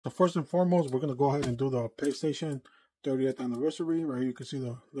So first and foremost, we're gonna go ahead and do the PlayStation 30th anniversary. Right here you can see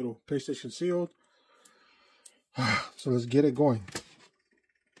the little PlayStation sealed. So let's get it going.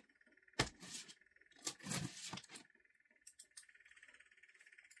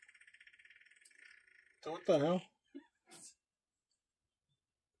 So what the hell?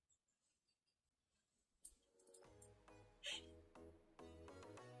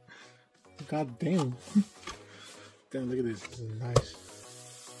 God damn. Damn, look at this. This is nice.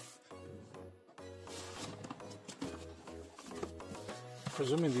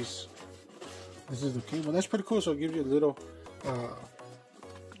 Presuming this is the cable. That's pretty cool. So it gives you a little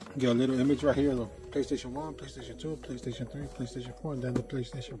get a little image right here. The PlayStation 1, PlayStation 2, PlayStation 3, PlayStation 4, and then the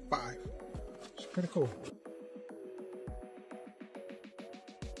PlayStation 5. It's pretty cool.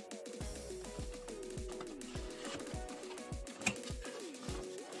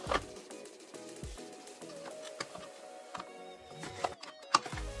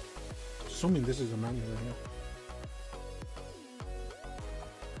 Assuming this is the manual right here.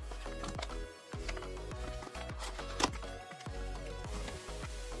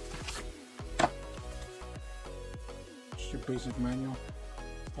 Just your basic manual.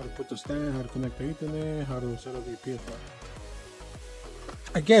 How to put the stand, how to connect the Ethernet, how to set up your PS5.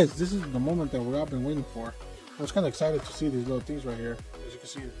 I guess this is the moment that we've all been waiting for. I was kind of excited to see these little things right here. As you can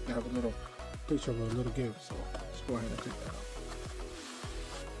see, they have a little picture of a little gift. So let's go ahead and take that out.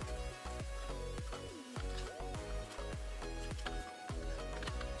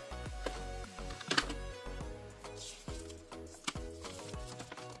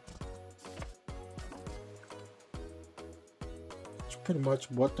 Pretty much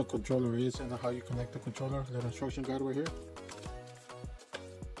what the controller is and how you connect the controller. Little instruction guide right here.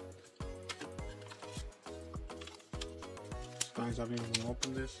 Guys, I didn't even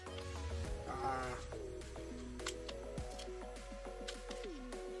open this. I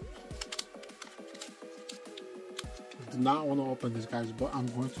do not want to open this, guys, but I'm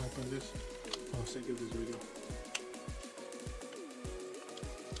going to open this for the sake of this video.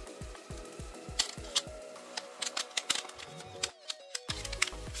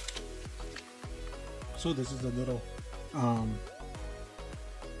 So this is the little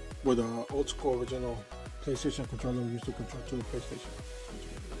where the old school original PlayStation controller used to control to the PlayStation.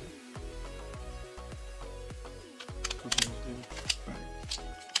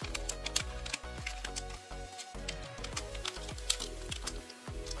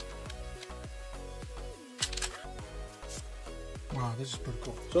 Wow, this is pretty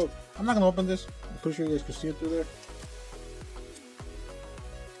cool. So I'm not gonna open this. I'm pretty sure you guys can see it through there.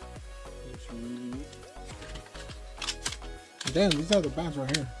 Damn, these are the bands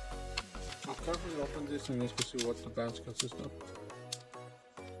right here. I'll carefully open this and you guys can see what the bands consist of.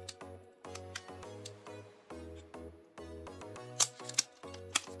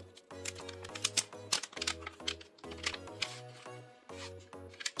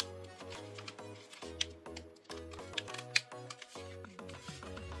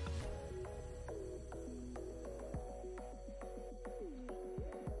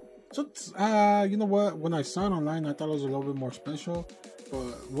 So, you know what? When I saw it online, I thought it was a little bit more special.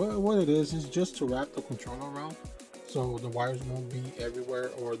 But what it is just to wrap the controller around, so the wires won't be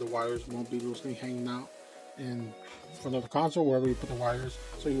everywhere, or the wires won't be loosely hanging out in front of the console wherever you put the wires.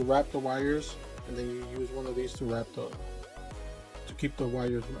 So you wrap the wires, and then you use one of these to wrap to keep the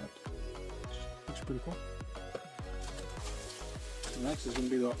wires wrapped. Looks pretty cool. Next is gonna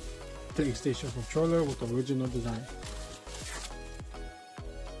be the PlayStation controller with the original design.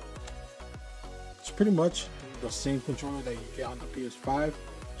 Pretty much the same controller that you get on the PS5,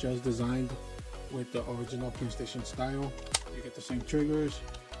 just designed with the original PlayStation style. You get the same triggers,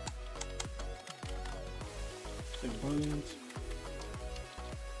 same buttons,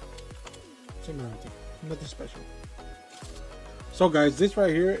 same everything, nothing special. So guys, this right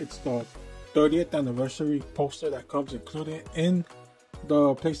here, it's the 30th anniversary poster that comes included in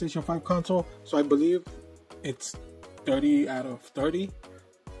the PlayStation 5 console. So I believe it's 30 out of 30.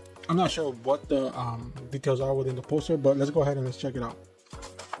 I'm not sure what the details are within the poster, but let's go ahead and let's check it out.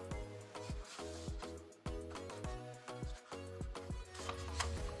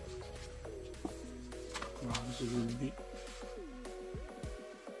 Wow, this is really neat.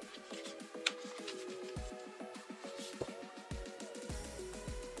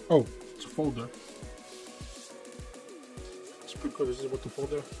 Oh, it's a folder. It's pretty cool. This is what the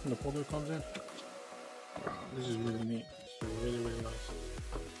folder comes in. Wow, this is really neat. It's really, really nice.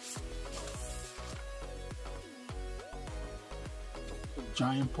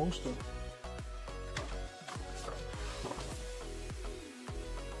 Giant poster.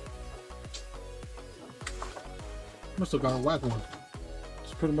 Must have got a whack one.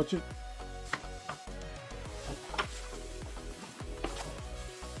 It's pretty much it.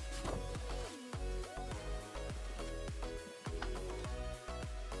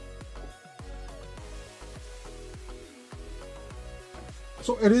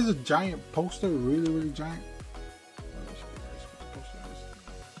 So it is a giant poster, really giant.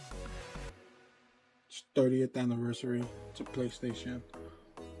 It's 30th anniversary to PlayStation.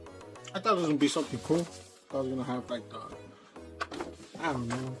 I thought it was gonna be something cool. I was gonna have like the, I don't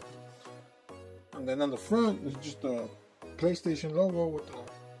know. And then on the front is just the PlayStation logo with the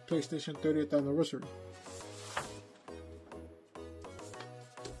PlayStation 30th anniversary.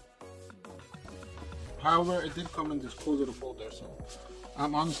 However, it did come in this cool little folder, so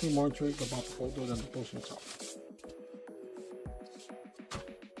I'm honestly more intrigued about the folder than the poster itself.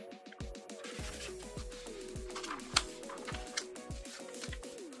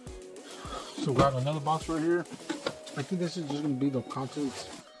 So we got another box right here. I think this is just gonna be the contents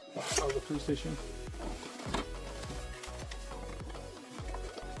of the PlayStation.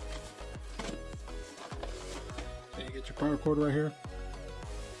 So you get your power cord right here.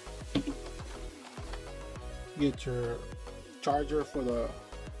 You get your charger for the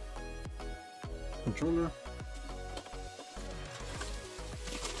controller.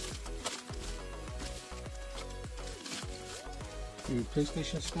 Your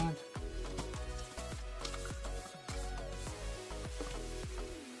PlayStation stand.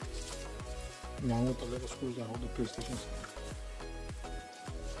 Along with the little screws that hold the PlayStation stand.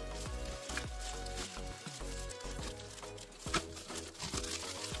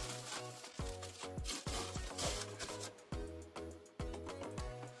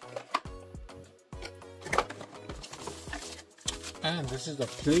 And this is the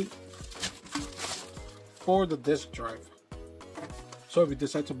plate for the disc drive. So if you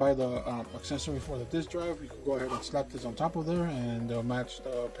decide to buy the accessory for the disc drive, you can go ahead and slap this on top of there and they'll match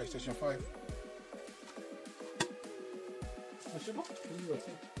the PlayStation 5.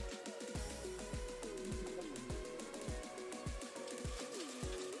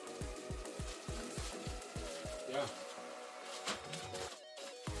 Yeah.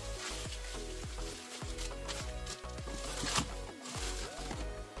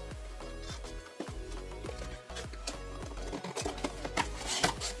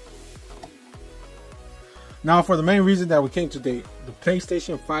 Now for the main reason that we came today, the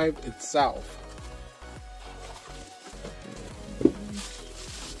PlayStation 5 itself.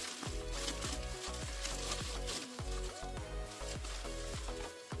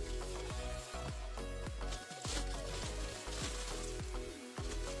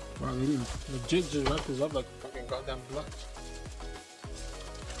 Wow, they legit just wrapped this up like fucking goddamn blood.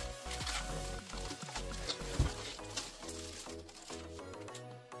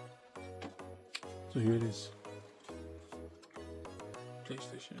 So here it is.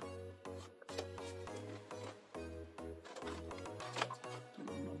 PlayStation.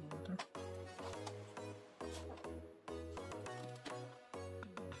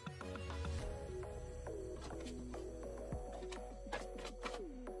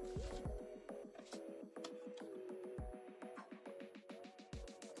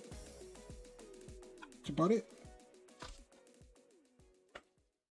 That's about it.